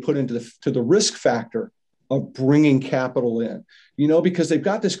do you think they put into the risk factor of bringing capital in? Because they've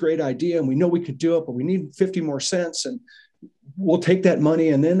got this great idea and we know we could do it, but we need 50 more cents and we'll take that money.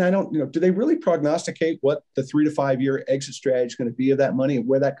 And then do they really prognosticate what the 3 to 5 year exit strategy is going to be of that money and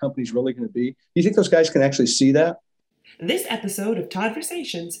where that company's really going to be? Do you think those guys can actually see that? This episode of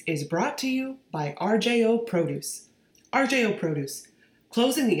Toddversations is brought to you by RJO Produce. RJO Produce,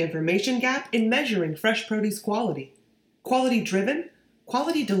 closing the information gap in measuring fresh produce quality. Quality driven,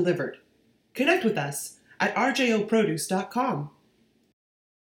 quality delivered. Connect with us at rjoproduce.com.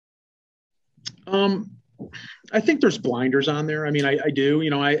 I think there's blinders on there. I mean, I do,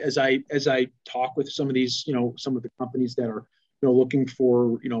 as I talk with some of these, some of the companies that are, looking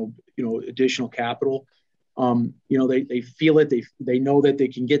for, additional capital, they feel it. They know that they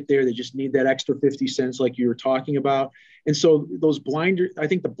can get there. They just need that extra 50 cents like you were talking about. And so those blinders, I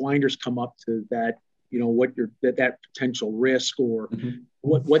think the blinders come up to that, that potential risk, or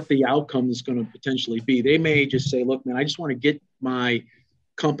what the outcome is going to potentially be. They may just say, look, man, I just want to get my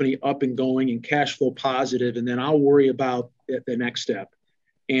company up and going and cash flow positive, and then I'll worry about the next step.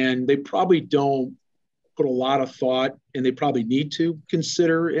 And they probably don't put a lot of thought, and they probably need to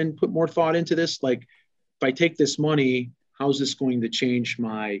consider and put more thought into this. Like, if I take this money, how's this going to change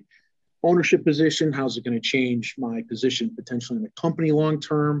my ownership position? How's it going to change my position potentially in the company long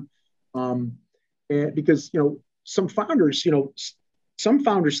term? And because, some founders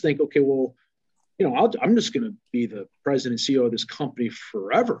think, okay, well, I'm just going to be the president and CEO of this company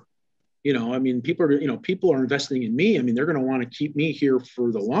forever. I mean, people are investing in me. I mean, they're going to want to keep me here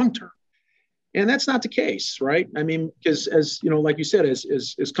for the long term. And that's not the case, right? I mean, because like you said,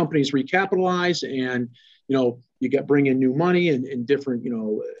 as companies recapitalize and, you bring in new money and different,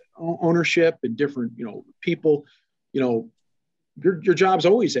 ownership and different, people, your job's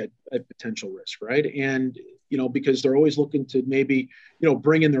always at potential risk, right? And, because they're always looking to maybe,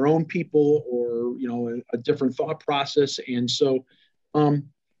 bring in their own people or, a different thought process. And so,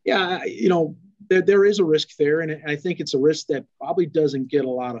 there is a risk there. And I think it's a risk that probably doesn't get a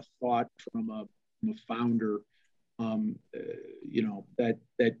lot of thought from a founder,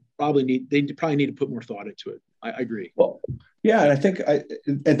 that probably need to put more thought into it. I agree. Well, yeah. And I think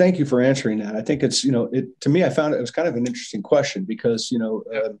and thank you for answering that. I think it's, to me, I found it was kind of an interesting question because,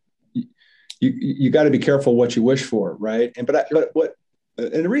 you got to be careful what you wish for. Right. And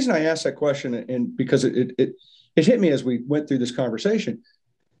the reason I asked that question, and because it hit me as we went through this conversation,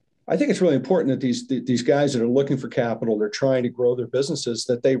 I think it's really important that these guys that are looking for capital, they're trying to grow their businesses,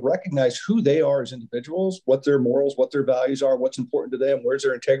 that they recognize who they are as individuals, what their morals, what their values are, what's important to them, where's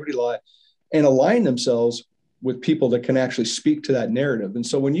their integrity lie, and align themselves with people that can actually speak to that narrative. And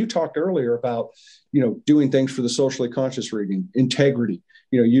so when you talked earlier about, doing things for the socially conscious reading, integrity,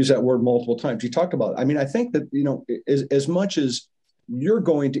 use that word multiple times. You talked about it. I mean, I think that, as much as you're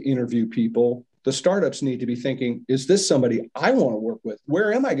going to interview people, the startups need to be thinking, is this somebody I want to work with?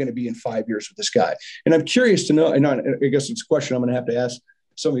 Where am I going to be in 5 years with this guy? And I'm curious to know, and I guess it's a question I'm going to have to ask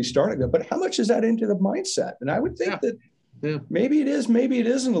somebody starting it, but how much is that into the mindset? And I would think that maybe it is, maybe it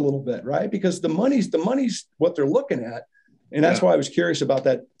isn't a little bit, right? Because the money's what they're looking at. And that's why I was curious about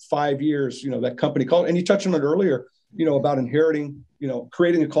that 5 years, that company called, and you touched on it earlier, about inheriting,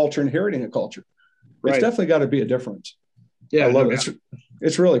 creating a culture, inheriting a culture. Right. It's definitely got to be a difference. Yeah. I love it.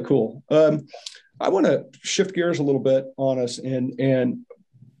 It's really cool. I want to shift gears a little bit on us and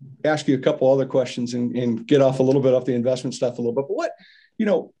ask you a couple other questions and get off a little bit off the investment stuff a little bit. But what,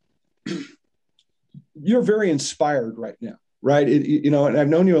 you're very inspired right now, right? And I've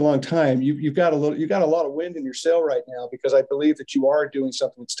known you a long time. You've got a lot of wind in your sail right now, because I believe that you are doing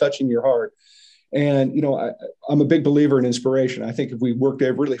something that's touching your heart. And, I'm a big believer in inspiration. I think if we worked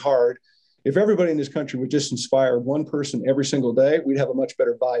really hard, if everybody in this country would just inspire one person every single day, we'd have a much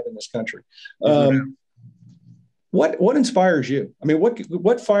better vibe in this country. What inspires you? I mean,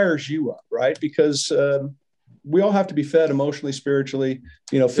 what fires you up, right? Because we all have to be fed emotionally, spiritually,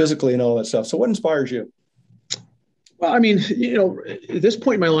 physically, and all that stuff. So what inspires you? Well, I mean, at this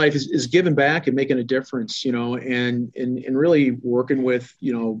point in my life is giving back and making a difference, and really working with,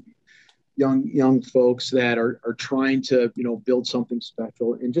 young folks that are trying to, build something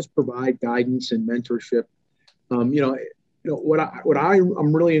special and just provide guidance and mentorship. What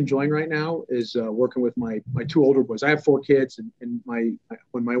I'm really enjoying right now is working with my two older boys. I have 4 kids, and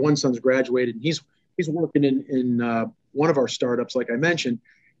when my one son's graduated, and he's working in one of our startups, like I mentioned.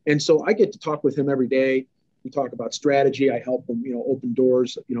 And so I get to talk with him every day. We talk about strategy. I help him, open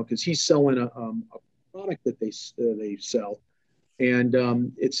doors, because he's selling a product that they sell.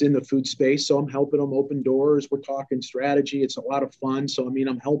 And it's in the food space. So I'm helping him open doors. We're talking strategy. It's a lot of fun. So, I mean,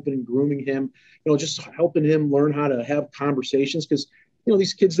 I'm helping and grooming him, just helping him learn how to have conversations, because,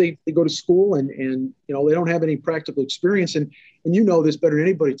 these kids, they go to school and they don't have any practical experience. And this better than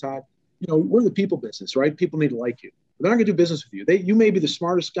anybody, Todd. We're in the people business, right? People need to like you. They're not going to do business with you. You may be the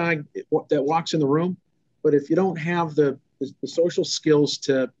smartest guy that walks in the room, but if you don't have the social skills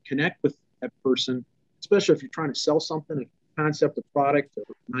to connect with that person, especially if you're trying to sell something, a concept, a product, or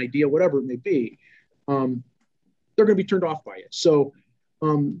an idea, whatever it may be, they're going to be turned off by it. So,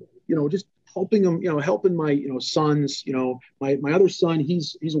 just helping them, helping my, sons, my other son,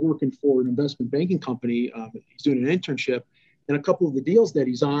 he's working for an investment banking company. He's doing an internship, and a couple of the deals that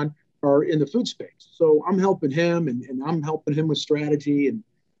he's on are in the food space. So I'm helping him and I'm helping him with strategy, and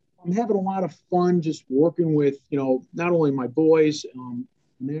I'm having a lot of fun just working with, not only my boys on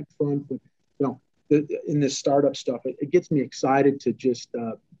that front, but, in this startup stuff. It gets me excited to just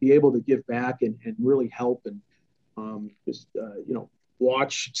be able to give back and really help and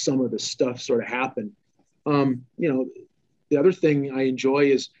watch some of the stuff sort of happen. The other thing I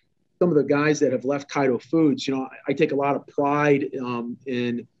enjoy is some of the guys that have left Kaido Foods. I take a lot of pride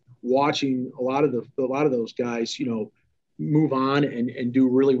in watching a lot of those guys, move on and do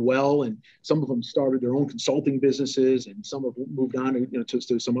really well. And some of them started their own consulting businesses, and some of them moved on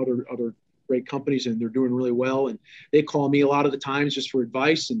to some other great companies, and they're doing really well. And they call me a lot of the times just for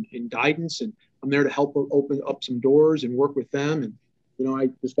advice and guidance. And I'm there to help open up some doors and work with them. And, I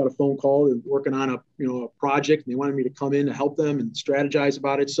just got a phone call. They're working on a project, and they wanted me to come in to help them and strategize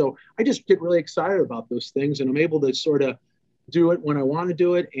about it. So I just get really excited about those things, and I'm able to sort of do it when I want to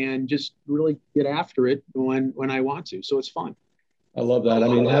do it and just really get after it when I want to. So it's fun. I love that. I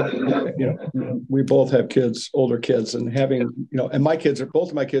mean, we both have kids, older kids, and having, and both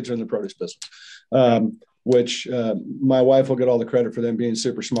of my kids are in the produce business, which my wife will get all the credit for them being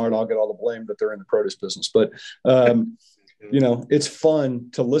super smart. I'll get all the blame that they're in the produce business. But, it's fun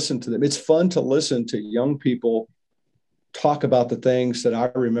to listen to them. It's fun to listen to young people talk about the things that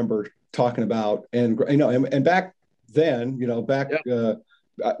I remember talking about. And, and back then,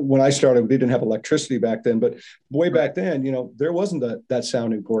 when I started, they didn't have electricity back then, but way back then, there wasn't that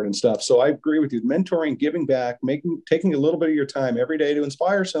sounding board and stuff. So I agree with you. Mentoring, giving back, taking a little bit of your time every day to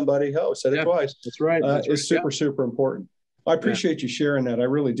inspire somebody. Oh, said it twice. That's right. It's super, super important. I appreciate you sharing that. I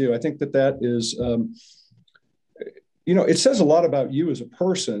really do. I think that is, it says a lot about you as a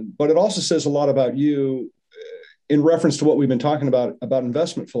person, but it also says a lot about you in reference to what we've been talking about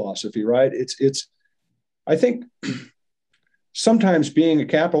investment philosophy, right? I think sometimes being a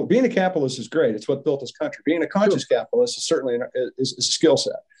capitalist is great. It's what built this country. Being a conscious capitalist is certainly is a skill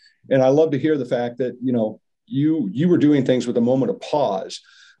set. And I love to hear the fact that, you were doing things with a moment of pause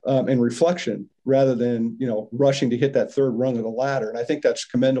and reflection rather than, rushing to hit that third rung of the ladder. And I think that's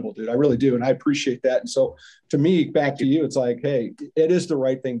commendable, dude. I really do. And I appreciate that. And so to me, back to you, it's like, hey, it is the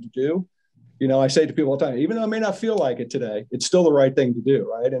right thing to do. I say to people all the time, even though I may not feel like it today, it's still the right thing to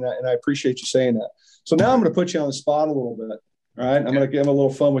do. Right. And I appreciate you saying that. So now I'm going to put you on the spot a little bit. All right. I'm going to have a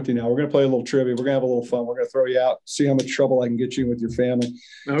little fun with you now. We're going to play a little trivia. We're going to have a little fun. We're going to throw you out, see how much trouble I can get you with your family.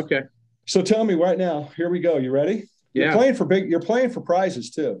 Okay. So tell me right now, here we go. You ready? Yeah. You're playing for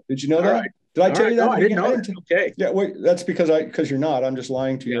prizes too. Did you know that? Right. Did I tell you that? No, I didn't know that. Okay. Yeah. Wait, that's because you're not. I'm just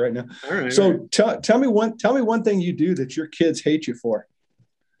lying to you right now. All right. So tell me one thing you do that your kids hate you for.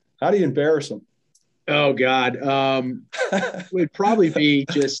 How do you embarrass them? Oh God. Would probably be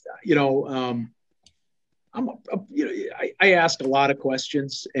just, I ask a lot of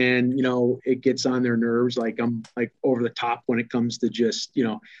questions and, it gets on their nerves. Like I'm like over the top when it comes to just,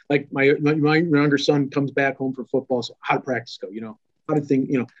 like my younger son comes back home from football. So how did practice go? How did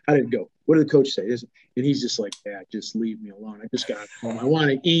it go? What did the coach say? And he's just like, yeah, just leave me alone. I just got home. I want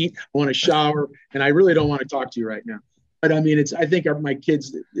to eat. I want to shower. And I really don't want to talk to you right now. But I mean, I think my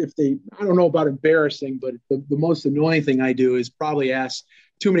kids, I don't know about embarrassing, but the most annoying thing I do is probably ask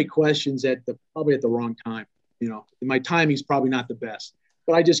too many questions probably at the wrong time. My timing's probably not the best,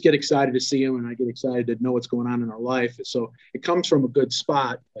 but I just get excited to see them and I get excited to know what's going on in our life. So it comes from a good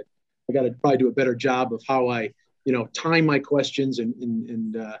spot, but I got to probably do a better job of how I, time my questions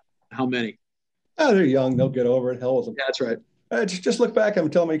and how many. Oh, they're young. They'll get over it. Hell with them. Yeah, that's right. Just look back at them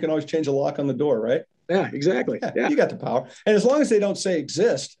and tell them you can always change a lock on the door, right? Yeah, exactly. Yeah. You got the power. And as long as they don't say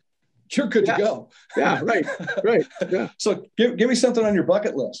exist, you're good to go. Yeah, right. Yeah. So give me something on your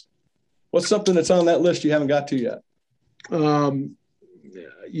bucket list. What's something that's on that list you haven't got to yet?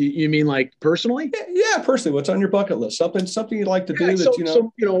 You mean like personally? Yeah, personally. What's on your bucket list? Something you'd like to do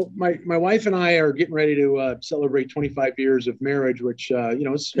So, my wife and I are getting ready to celebrate 25 years of marriage, which,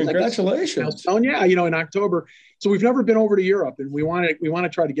 is congratulations. In October. So we've never been over to Europe and we want to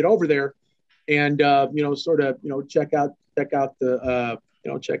try to get over there and, check out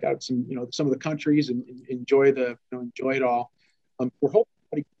some of the countries and enjoy it all. We're hoping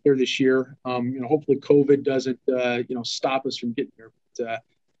to get here this year. Hopefully COVID doesn't, stop us from getting here. But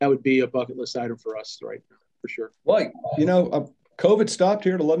that would be a bucket list item for us right now, for sure. Well, COVID stopped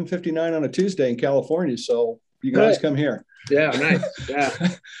here at 11:59 on a Tuesday in California. So you guys come here. Yeah, nice. Yeah.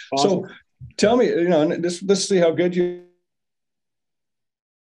 So Awesome. tell me, let's see how good you.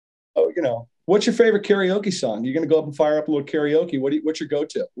 Oh, what's your favorite karaoke song? You're going to go up and fire up a little karaoke. What's your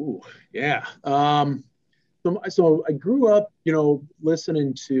go-to? Ooh, yeah. So I grew up,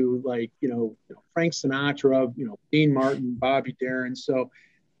 listening to Frank Sinatra, Dean Martin, Bobby Darin. So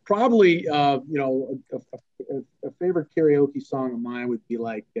probably, a favorite karaoke song of mine would be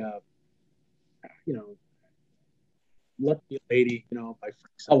like, Lucky Lady, by Frank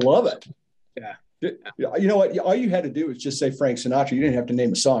Sinatra. I love it. Yeah. You know what? All you had to do was just say Frank Sinatra. You didn't have to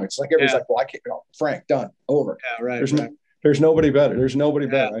name a song. It's like everybody's like, well, I can't. Frank, done, over. Yeah, right. There's nobody better. There's nobody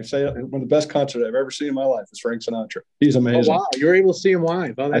better. I say one of the best concerts I've ever seen in my life is Frank Sinatra. He's amazing. Oh, wow. You were able to see him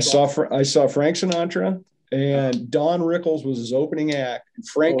live. I saw Frank Sinatra, and Don Rickles was his opening act. And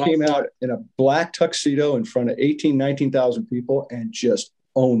Frank came out in a black tuxedo in front of 19,000 people and just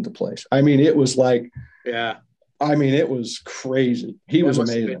owned the place. I mean, it was like, it was crazy. He was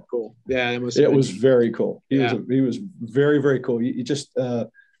amazing. Cool. Yeah, it was very cool. He was very, very cool. You just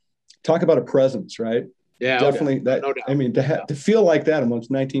talk about a presence, right? Yeah, definitely. No doubt. I mean, to feel like that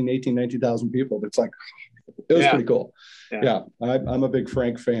amongst 19,000 people, it's like, it was pretty cool. Yeah. I'm a big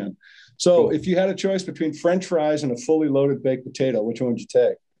Frank fan. So if you had a choice between French fries and a fully loaded baked potato, which one would you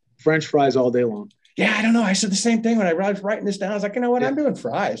take? French fries all day long. Yeah, I don't know. I said the same thing when I was writing this down. I was like, you know what? I'm doing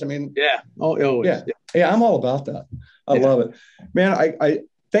fries. I mean, I'm all about that. I love it, man. I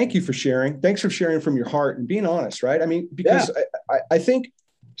thank you for sharing. Thanks for sharing from your heart and being honest, right? I mean, because I think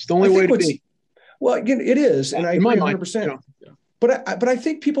it's the only way to be. Well, again, it is, and I agree 100%. But I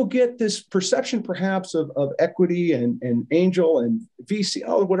think people get this perception, perhaps, of equity and angel and VC,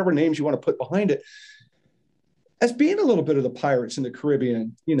 whatever names you want to put behind it, as being a little bit of the Pirates in the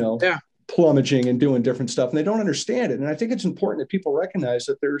Caribbean, plumaging and doing different stuff, and they don't understand it. And I think it's important that people recognize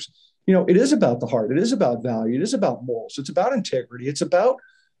that there's, it is about the heart, it is about value, it is about morals, it's about integrity, it's about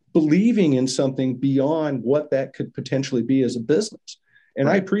believing in something beyond what that could potentially be as a business. And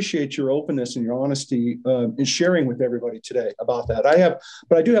I appreciate your openness and your honesty in sharing with everybody today about that.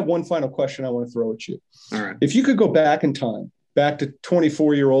 But I do have one final question I want to throw at you. All right. If you could go back in time, back to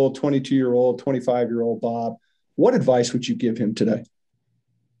 24-year-old, 22-year-old, 25-year-old Bob, What advice would you give him today?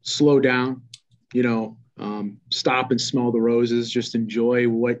 Slow down, stop and smell the roses. Just enjoy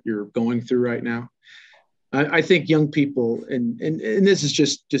what you're going through right now. I think young people, and this is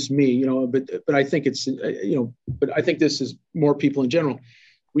just me, but I think it's, but I think this is more people in general.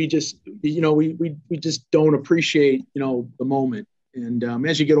 We just, we just don't appreciate, the moment. And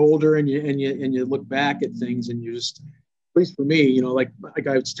as you get older and you look back at things, and you just, at least for me, like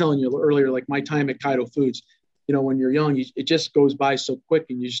I was telling you earlier, like my time at Kaido Foods, when you're young, it just goes by so quick,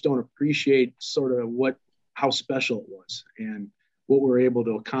 and you just don't appreciate sort of how special it was and what we're able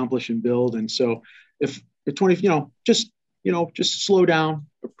to accomplish and build. And so if you're 20, just slow down,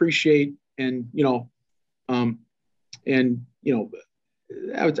 appreciate, and, I'd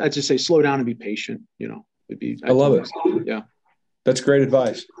just say slow down and be patient, I love it. Yeah. That's great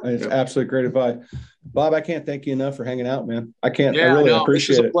advice. It's absolutely great advice. Bob, I can't thank you enough for hanging out, man. I really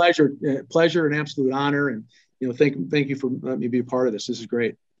appreciate it. This is a pleasure, an absolute honor. And, thank you for letting me be a part of this. This is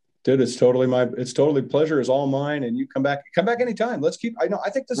great. Dude, it's totally pleasure is all mine. And you come back anytime. I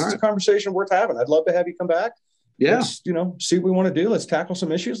think this is a conversation worth having. I'd love to have you come back. Yeah. Let's, see what we want to do. Let's tackle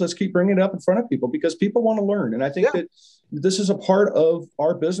some issues. Let's keep bringing it up in front of people, because people want to learn. And I think that this is a part of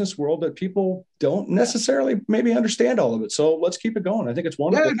our business world that people don't necessarily maybe understand all of it. So let's keep it going. I think it's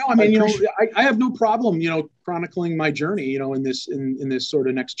wonderful. Yeah, no, I mean, I have no problem, chronicling my journey, in this sort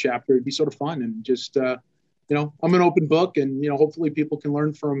of next chapter. It'd be sort of fun, and just, I'm an open book, and, hopefully people can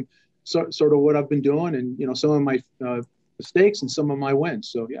learn from sort of what I've been doing, and, some of my mistakes and some of my wins.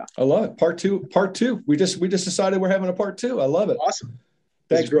 So, yeah. I love it. Part two. We just decided we're having a part 2. I love it. Awesome.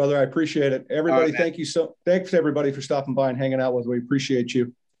 Thanks, brother. I appreciate it. Everybody, thank you. Thanks everybody for stopping by and hanging out with us. We appreciate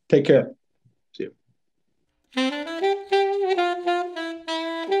you. Take care. See you.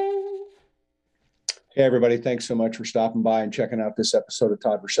 Hey, everybody. Thanks so much for stopping by and checking out this episode of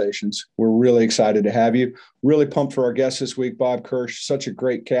Toddversations. We're really excited to have you. Really pumped for our guest this week, Bob Kirsch. Such a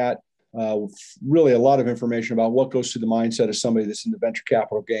great cat. Really a lot of information about what goes through the mindset of somebody that's in the venture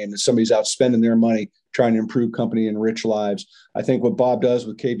capital game, that somebody's out spending their money trying to improve company and enrich lives. I think what Bob does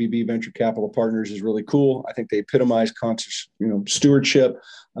with KBB Venture Capital Partners is really cool. I think they epitomize conscious, stewardship.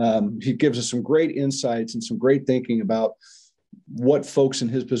 He gives us some great insights and some great thinking about what folks in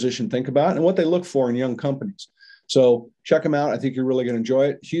his position think about and what they look for in young companies. So check him out. I think you're really going to enjoy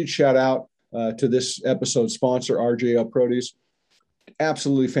it. Huge shout out to this episode sponsor, RJO Produce.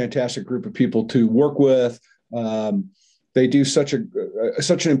 Absolutely fantastic group of people to work with. They do such an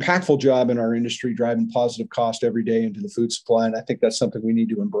impactful job in our industry, driving positive cost every day into the food supply. And I think that's something we need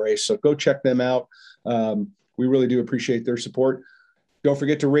to embrace. So go check them out. We really do appreciate their support. Don't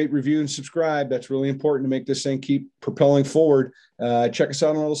forget to rate, review, and subscribe. That's really important to make this thing keep propelling forward. Check us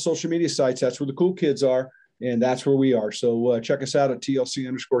out on all the social media sites. That's where the cool kids are, and that's where we are. So check us out at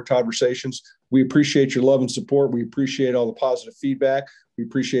TLC_Toddversations. We appreciate your love and support. We appreciate all the positive feedback. We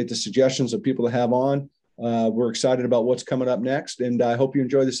appreciate the suggestions of people to have on. We're excited about what's coming up next, and I hope you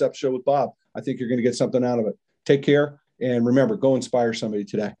enjoy this episode with Bob. I think you're going to get something out of it. Take care, and remember, go inspire somebody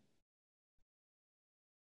today.